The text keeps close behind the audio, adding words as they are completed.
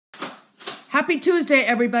Happy Tuesday,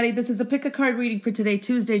 everybody. This is a pick a card reading for today,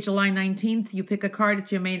 Tuesday, July 19th. You pick a card,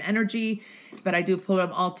 it's your main energy, but I do pull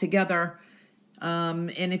them all together.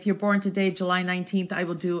 And if you're born today, July 19th, I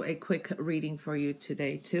will do a quick reading for you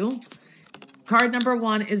today, too. Card number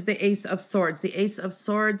one is the Ace of Swords. The Ace of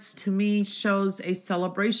Swords, to me, shows a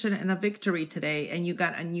celebration and a victory today, and you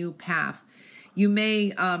got a new path. You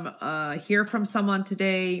may hear from someone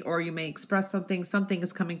today, or you may express something. Something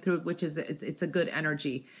is coming through, which is it's a good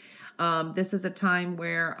energy. This is a time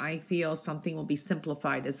where I feel something will be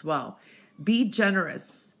simplified as well. Be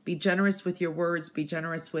generous. Be generous with your words. Be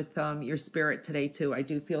generous with your spirit today, too. I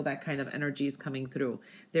do feel that kind of energy is coming through.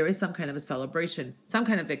 There is some kind of a celebration, some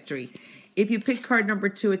kind of victory. If you pick card number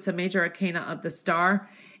two, it's a major arcana of the star.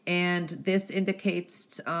 And this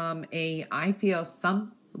indicates I feel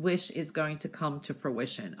some wish is going to come to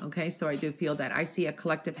fruition. Okay, so I do feel that I see a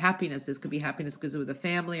collective happiness. This could be happiness because with a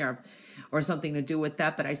family or something to do with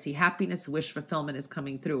that, but I see happiness, wish fulfillment is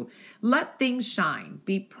coming through. Let things shine.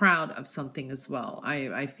 Be proud of something as well.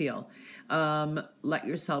 I feel let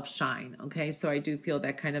yourself shine. Okay, so I do feel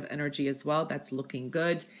that kind of energy as well. That's looking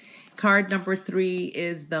good. Card number three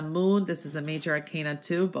is the Moon. This is a major arcana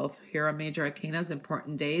too. Both here are major arcanas,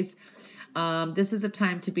 important days. This is a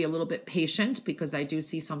time to be a little bit patient because I do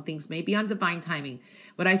see some things maybe on divine timing.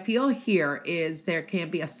 What I feel here is there can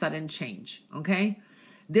be a sudden change, okay?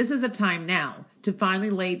 This is a time now to finally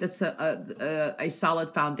lay this a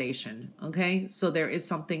solid foundation, okay? So there is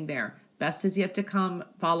something there. Best is yet to come.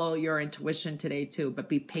 Follow your intuition today too, but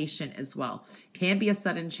be patient as well. Can be a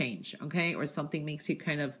sudden change, okay? Or something makes you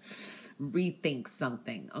kind of rethink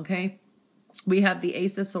something, okay? We have the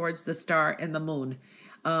Ace of Swords, the Star, and the Moon.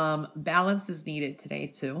 Balance is needed today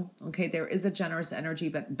too. Okay, there is a generous energy,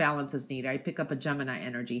 but balance is needed. I pick up a Gemini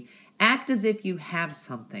energy. Act as if you have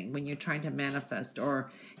something when you're trying to manifest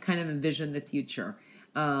or kind of envision the future.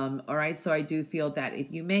 All right, so I do feel that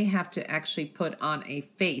if you may have to actually put on a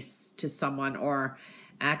face to someone or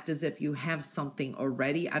act as if you have something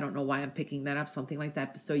already. I don't know why I'm picking that up, something like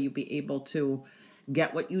that, so you'll be able to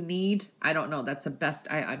get what you need. I don't know. That's the best.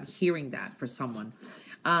 I'm hearing that for someone.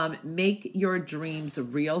 Make your dreams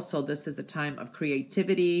real. So this is a time of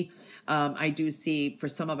creativity. I do see for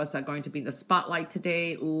some of us are going to be in the spotlight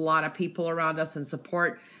today. A lot of people around us and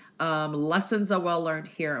support. Lessons are well learned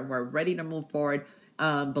here and we're ready to move forward.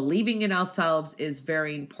 Believing in ourselves is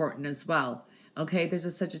very important as well. Okay, there's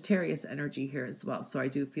a Sagittarius energy here as well. So I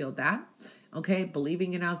do feel that. Okay,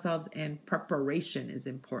 believing in ourselves and preparation is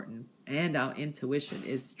important. And our intuition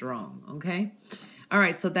is strong. Okay. All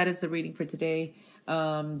right, so that is the reading for today.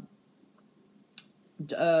 July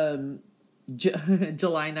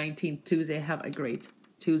 19th, Tuesday. Have a great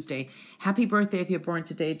Tuesday. Happy birthday if you're born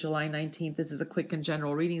today, July 19th. This is a quick and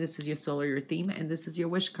general reading. This is your solar, your theme, and this is your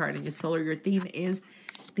wish card. And your solar, your theme is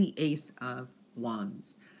the Ace of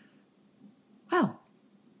Wands. Well,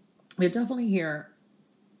 we're definitely here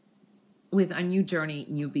with a new journey,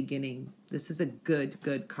 new beginning. This is a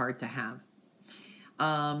good card to have.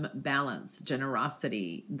 Balance,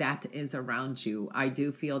 generosity, that is around you. I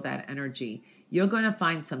do feel that energy. You're going to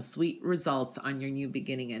find some sweet results on your new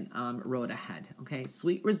beginning and road ahead. Okay,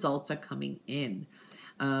 sweet results are coming in.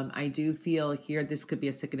 I do feel here this could be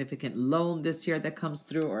a significant loan this year that comes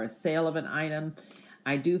through or a sale of an item.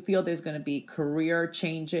 I do feel there's going to be career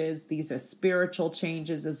changes. These are spiritual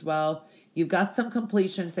changes as well. You've got some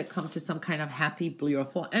completions that come to some kind of happy,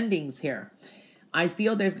 beautiful endings here. I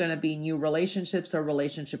feel there's going to be new relationships or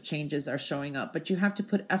relationship changes are showing up, but you have to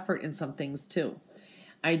put effort in some things too.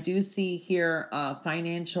 I do see here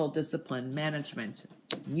financial discipline, management,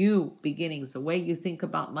 new beginnings, the way you think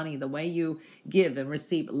about money, the way you give and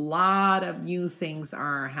receive. A lot of new things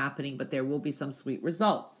are happening, but there will be some sweet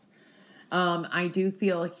results. I do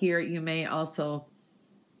feel here you may also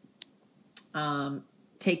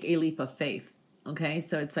take a leap of faith. Okay,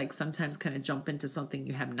 so it's like sometimes kind of jump into something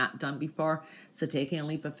you have not done before. So taking a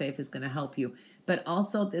leap of faith is going to help you. But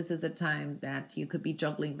also this is a time that you could be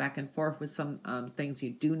juggling back and forth with some things. You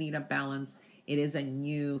do need a balance. It is a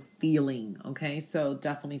new feeling. Okay, so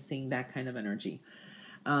definitely seeing that kind of energy.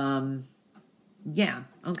 Yeah,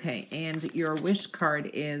 okay. And your wish card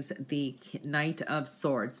is the Knight of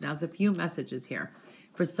Swords. Now there's a few messages here.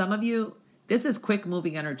 For some of you, this is quick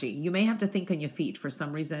moving energy. You may have to think on your feet for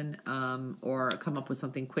some reason or come up with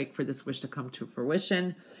something quick for this wish to come to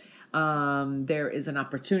fruition. There is an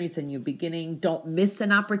opportunity. It's a new beginning. Don't miss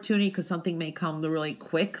an opportunity because something may come really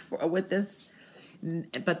quick with this.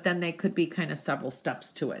 But then there could be kind of several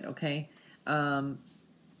steps to it, okay?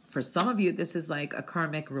 For some of you, this is like a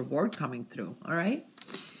karmic reward coming through, all right?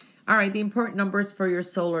 All right, the important numbers for your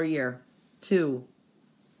solar year. 2,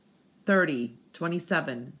 30,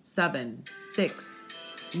 27, 7, 6,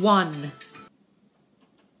 1,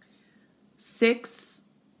 6,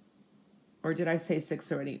 or did I say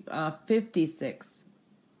 6 already? 56,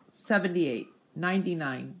 78,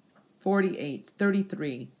 99, 48,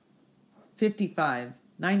 33, 55,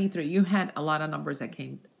 93. You had a lot of numbers that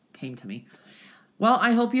came to me. Well,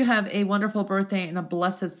 I hope you have a wonderful birthday and a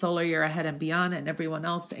blessed solar year ahead and beyond, and everyone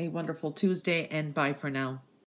else a wonderful Tuesday, and bye for now.